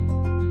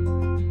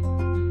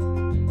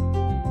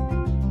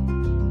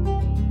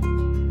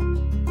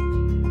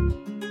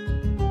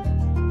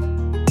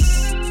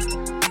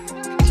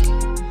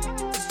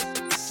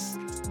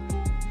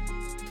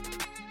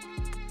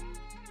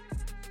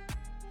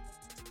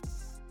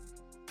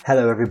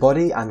Hello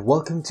everybody and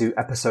welcome to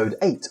episode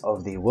 8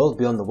 of the World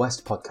Beyond the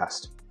West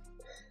podcast.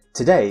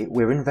 Today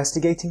we're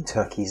investigating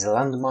Turkey's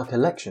landmark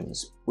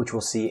elections, which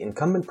will see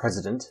incumbent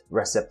president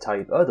Recep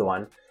Tayyip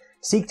Erdogan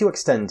seek to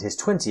extend his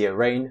 20-year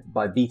reign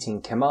by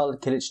beating Kemal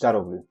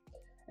Kılıçdaroğlu,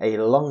 a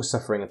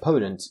long-suffering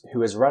opponent who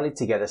has rallied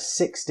together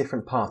 6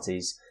 different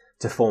parties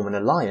to form an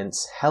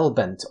alliance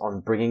hell-bent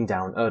on bringing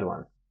down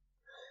Erdogan.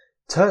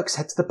 Turks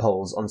head to the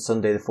polls on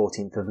Sunday the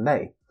 14th of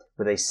May,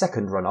 with a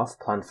second runoff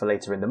planned for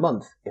later in the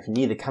month if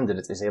neither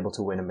candidate is able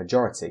to win a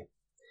majority.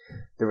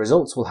 The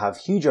results will have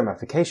huge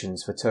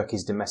ramifications for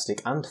Turkey's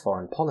domestic and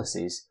foreign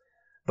policies,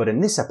 but in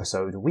this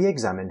episode we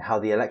examine how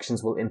the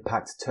elections will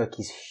impact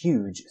Turkey's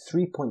huge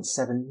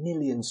 3.7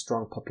 million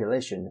strong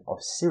population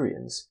of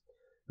Syrians,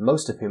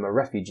 most of whom are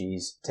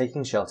refugees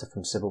taking shelter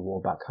from civil war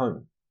back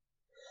home.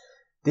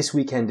 This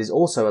weekend is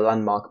also a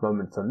landmark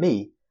moment for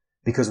me,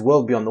 because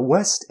World Beyond the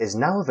West is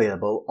now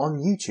available on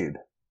YouTube.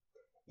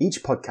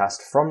 Each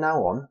podcast from now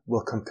on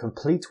will come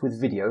complete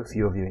with video for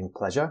your viewing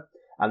pleasure,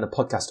 and the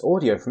podcast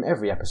audio from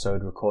every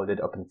episode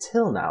recorded up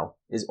until now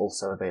is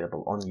also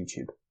available on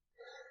YouTube.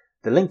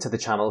 The link to the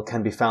channel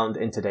can be found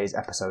in today's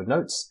episode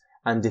notes,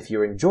 and if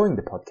you're enjoying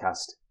the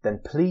podcast,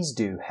 then please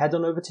do head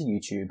on over to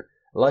YouTube,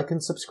 like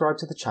and subscribe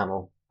to the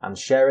channel, and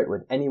share it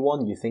with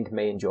anyone you think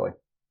may enjoy.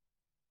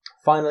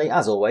 Finally,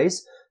 as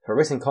always, for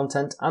written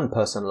content and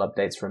personal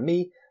updates from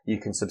me, you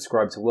can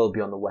subscribe to World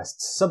Beyond the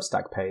West's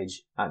Substack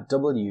page at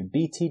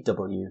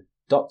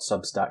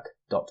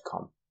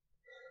wbtw.substack.com.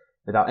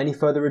 Without any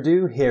further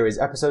ado, here is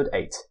episode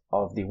 8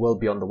 of the World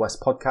Beyond the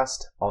West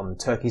podcast on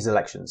Turkey's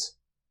elections.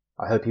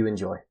 I hope you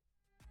enjoy.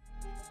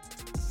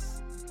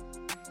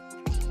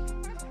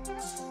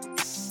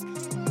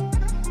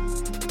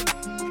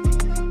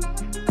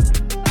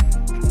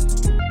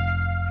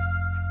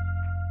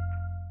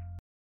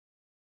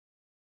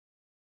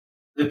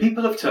 The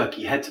people of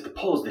Turkey head to the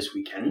polls this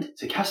weekend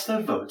to cast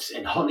their votes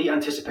in hotly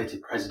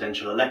anticipated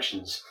presidential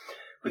elections,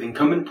 with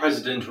incumbent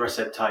President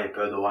Recep Tayyip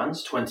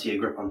Erdogan's 20-year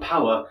grip on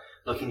power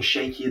looking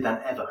shakier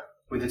than ever.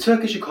 With the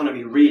Turkish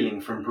economy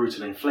reeling from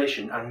brutal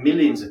inflation and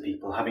millions of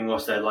people having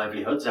lost their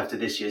livelihoods after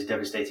this year's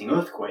devastating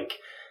earthquake,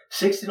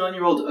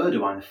 69-year-old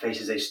Erdogan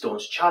faces a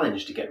staunch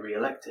challenge to get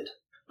re-elected.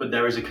 But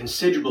there is a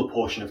considerable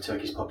portion of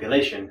Turkey's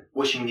population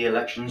wishing the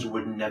elections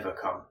would never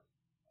come.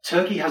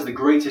 Turkey has the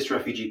greatest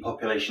refugee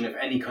population of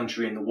any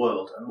country in the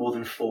world, at more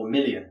than 4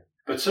 million.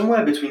 But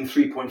somewhere between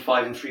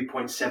 3.5 and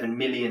 3.7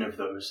 million of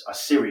those are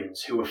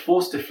Syrians who were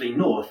forced to flee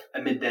north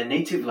amid their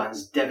native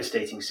land's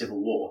devastating civil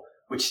war,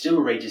 which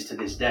still rages to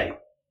this day.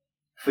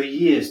 For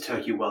years,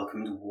 Turkey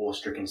welcomed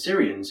war-stricken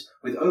Syrians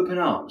with open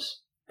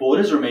arms.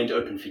 Borders remained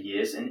open for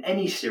years, and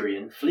any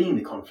Syrian fleeing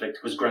the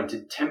conflict was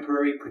granted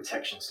temporary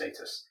protection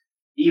status,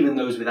 even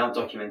those without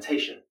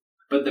documentation.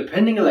 But the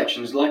pending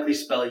elections likely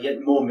spell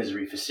yet more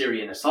misery for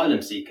Syrian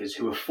asylum seekers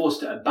who are forced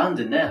to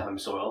abandon their home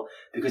soil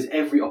because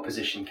every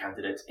opposition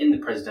candidate in the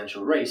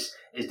presidential race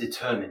is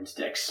determined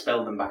to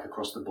expel them back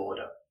across the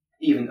border.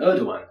 Even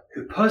Erdogan,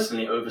 who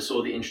personally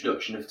oversaw the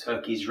introduction of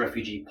Turkey's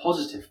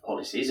refugee-positive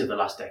policies of the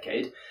last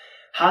decade,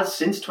 has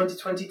since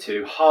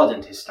 2022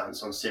 hardened his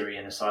stance on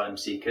Syrian asylum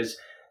seekers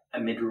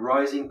amid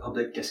rising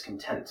public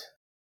discontent.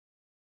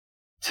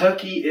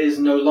 Turkey is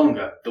no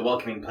longer the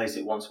welcoming place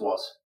it once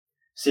was.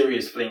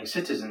 Syria's fleeing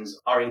citizens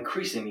are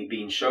increasingly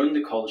being shown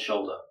the cold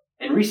shoulder.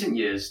 In recent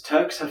years,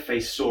 Turks have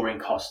faced soaring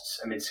costs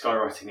amid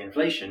skyrocketing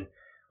inflation,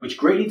 which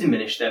greatly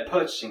diminished their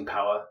purchasing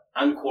power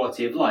and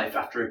quality of life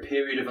after a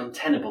period of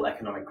untenable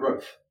economic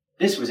growth.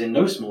 This was in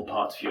no small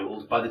part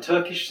fueled by the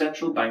Turkish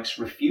central bank's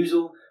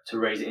refusal to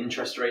raise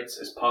interest rates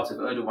as part of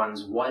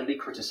Erdogan's widely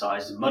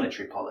criticised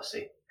monetary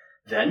policy.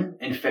 Then,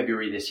 in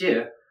February this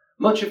year,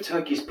 much of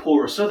Turkey's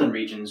poorer southern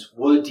regions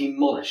were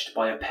demolished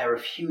by a pair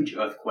of huge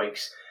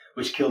earthquakes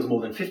which killed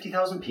more than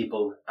 50,000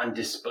 people and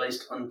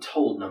displaced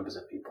untold numbers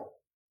of people.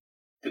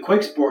 The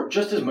quakes brought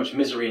just as much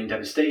misery and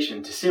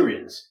devastation to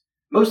Syrians.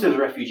 Most of the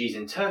refugees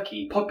in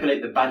Turkey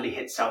populate the badly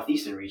hit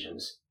southeastern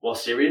regions, while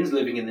Syrians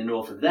living in the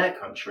north of their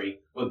country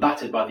were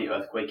battered by the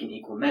earthquake in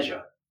equal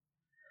measure.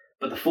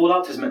 But the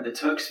fallout has meant that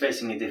Turks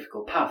facing a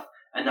difficult path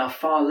are now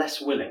far less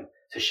willing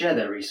to share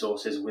their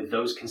resources with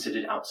those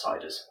considered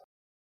outsiders.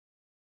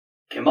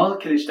 Kemal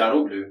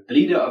Kılıçdaroğlu, the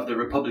leader of the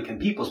Republican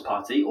People's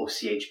Party, or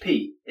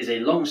CHP, is a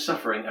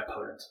long-suffering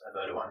opponent of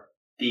Erdogan.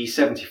 The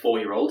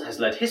 74-year-old has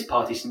led his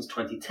party since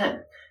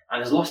 2010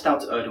 and has lost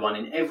out to Erdogan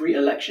in every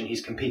election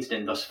he's competed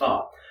in thus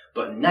far,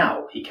 but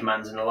now he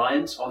commands an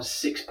alliance of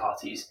 6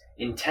 parties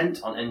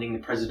intent on ending the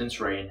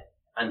president's reign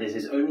and is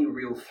his only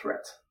real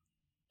threat.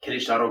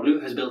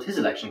 Kılıçdaroğlu has built his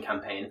election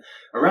campaign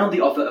around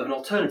the offer of an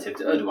alternative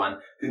to Erdogan,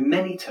 who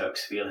many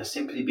Turks feel has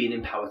simply been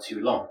in power too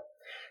long.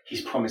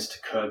 He's promised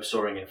to curb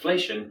soaring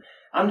inflation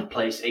and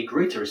place a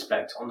greater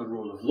respect on the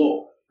rule of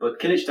law. But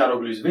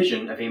Kılıçdaroğlu's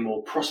vision of a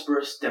more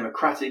prosperous,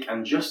 democratic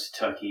and just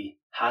Turkey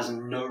has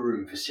no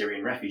room for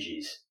Syrian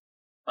refugees.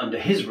 Under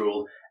his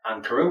rule,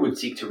 Ankara would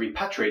seek to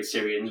repatriate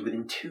Syrians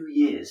within 2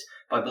 years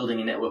by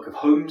building a network of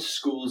homes,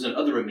 schools and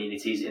other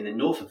amenities in the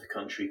north of the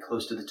country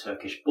close to the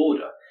Turkish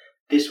border,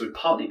 This would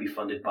partly be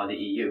funded by the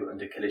EU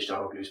under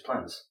Kılıçdaroğlu's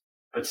plans.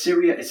 But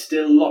Syria is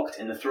still locked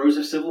in the throes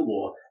of civil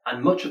war,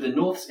 and much of the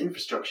north's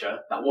infrastructure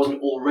that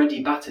wasn't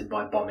already battered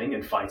by bombing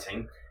and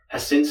fighting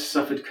has since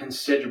suffered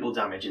considerable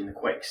damage in the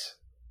quakes.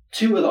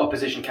 Two other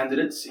opposition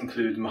candidates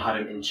include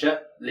Muharrem İnce,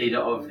 leader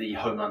of the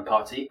Homeland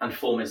Party and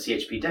former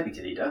CHP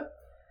deputy leader,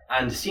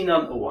 and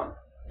Sinan Oğan,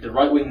 the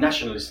right-wing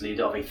nationalist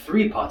leader of a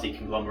three-party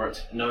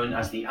conglomerate known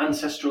as the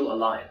Ancestral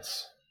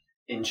Alliance.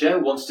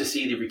 İnce wants to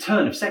see the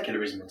return of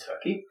secularism in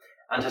Turkey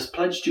and has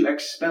pledged to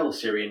expel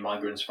Syrian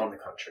migrants from the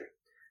country.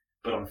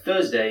 But on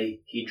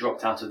Thursday, he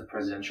dropped out of the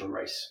presidential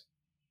race.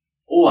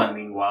 Oğan,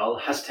 meanwhile,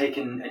 has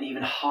taken an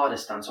even harder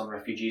stance on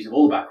refugees of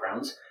all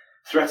backgrounds,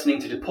 threatening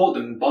to deport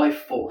them by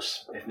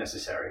force if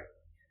necessary.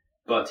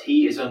 But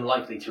he is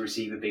unlikely to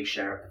receive a big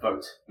share of the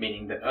vote,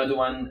 meaning that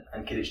Erdogan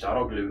and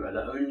Kılıçdaroğlu are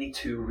the only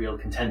two real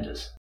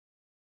contenders.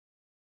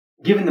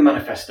 Given the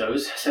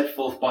manifestos set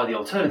forth by the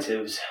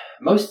alternatives,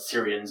 most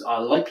Syrians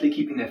are likely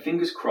keeping their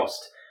fingers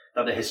crossed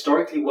that the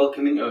historically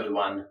welcoming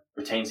Erdogan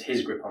retains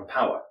his grip on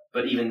power.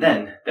 But even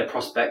then, their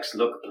prospects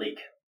look bleak.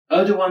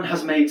 Erdogan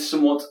has made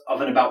somewhat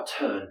of an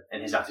about-turn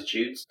in his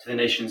attitudes to the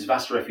nation's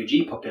vast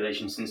refugee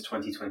population since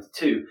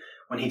 2022,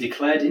 when he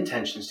declared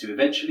intentions to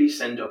eventually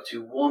send up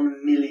to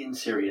 1 million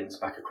Syrians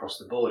back across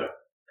the border.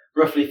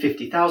 Roughly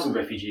 50,000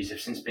 refugees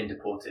have since been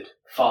deported,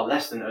 far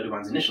less than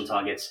Erdogan's initial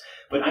targets,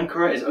 but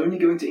Ankara is only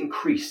going to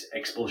increase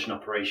expulsion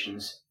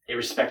operations,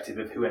 irrespective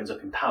of who ends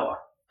up in power.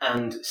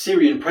 And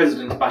Syrian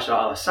President Bashar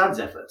al-Assad's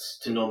efforts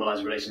to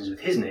normalise relations with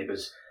his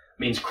neighbours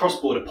means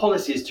cross-border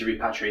policies to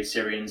repatriate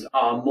Syrians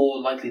are more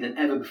likely than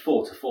ever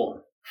before to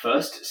form.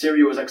 First,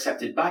 Syria was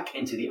accepted back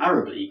into the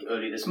Arab League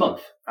early this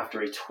month,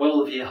 after a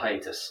 12-year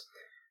hiatus,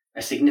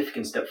 a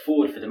significant step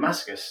forward for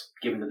Damascus,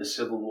 given that the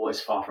civil war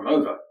is far from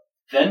over.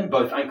 Then,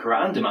 both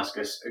Ankara and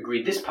Damascus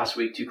agreed this past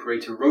week to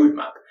create a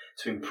roadmap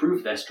to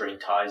improve their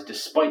strained ties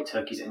despite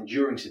Turkey's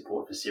enduring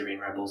support for Syrian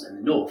rebels in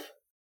the north.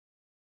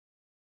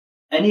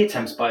 Any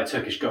attempts by a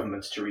Turkish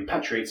government to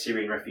repatriate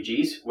Syrian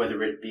refugees,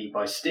 whether it be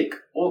by stick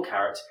or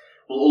carrot,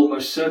 will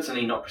almost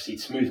certainly not proceed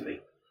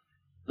smoothly.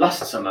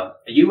 Last summer,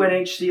 a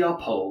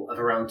UNHCR poll of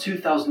around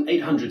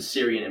 2,800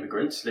 Syrian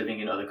immigrants living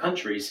in other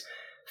countries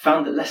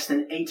found that less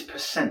than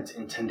 8%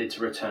 intended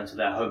to return to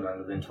their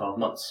homeland within 12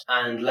 months,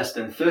 and less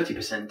than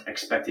 30%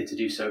 expected to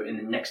do so in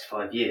the next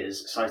 5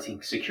 years,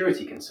 citing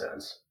security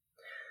concerns.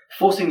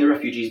 Forcing the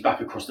refugees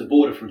back across the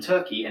border from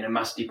Turkey in a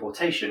mass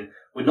deportation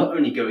would not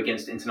only go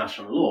against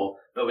international law,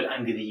 but would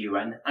anger the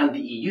UN and the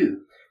EU,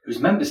 whose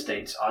member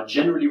states are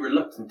generally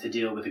reluctant to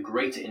deal with a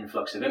greater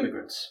influx of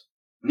immigrants.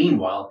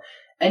 Meanwhile,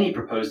 any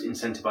proposed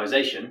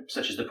incentivisation,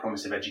 such as the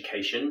promise of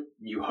education,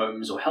 new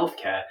homes or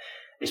healthcare,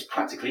 is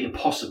practically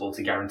impossible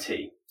to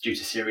guarantee due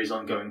to Syria's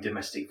ongoing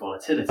domestic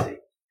volatility.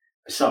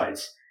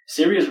 Besides,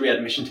 Syria's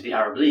readmission to the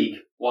Arab League,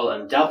 while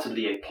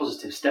undoubtedly a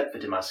positive step for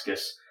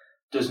Damascus,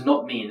 does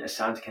not mean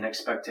Assad can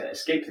expect to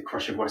escape the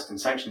crush of Western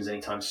sanctions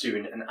anytime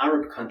soon, and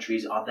Arab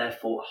countries are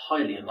therefore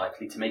highly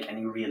unlikely to make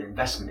any real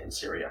investment in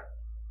Syria.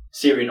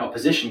 Syrian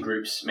opposition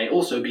groups may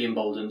also be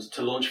emboldened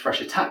to launch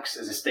fresh attacks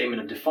as a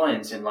statement of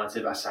defiance in light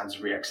of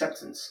Assad's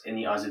re-acceptance in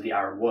the eyes of the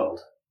Arab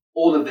world.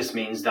 All of this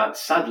means that,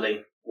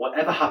 sadly,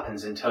 whatever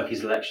happens in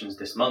Turkey's elections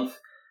this month,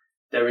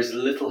 there is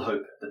little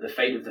hope that the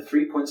fate of the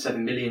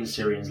 3.7 million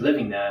Syrians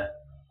living there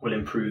will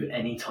improve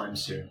any time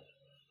soon.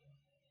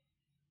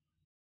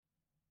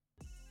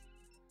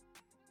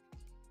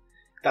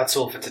 That's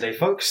all for today,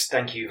 folks.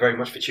 Thank you very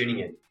much for tuning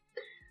in.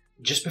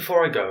 Just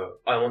before I go,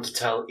 I want to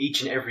tell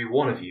each and every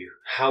one of you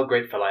how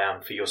grateful I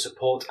am for your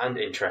support and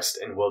interest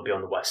in World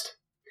Beyond the West.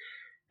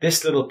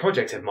 This little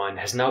project of mine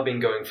has now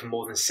been going for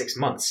more than 6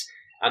 months,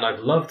 and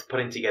I've loved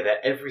putting together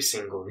every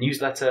single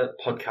newsletter,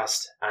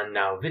 podcast, and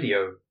now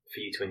video for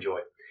you to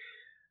enjoy.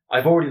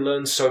 I've already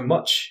learned so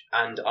much,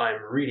 and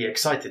I'm really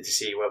excited to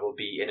see where we'll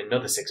be in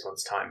another 6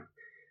 months' time.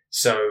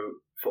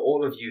 So, for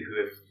all of you who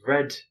have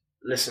read,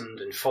 listened,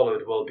 and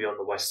followed World Beyond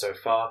the West so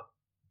far,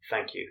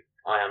 thank you.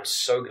 I am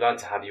so glad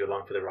to have you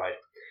along for the ride.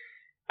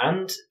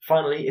 And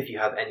finally, if you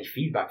have any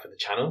feedback for the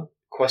channel,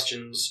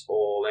 questions,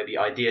 or maybe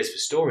ideas for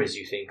stories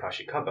you think I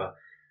should cover,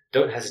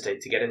 don't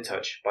hesitate to get in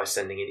touch by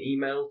sending an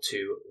email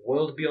to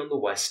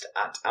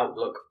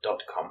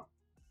worldbeyondthewest@outlook.com.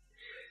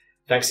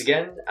 Thanks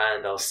again,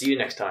 and I'll see you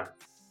next time.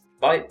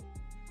 Bye!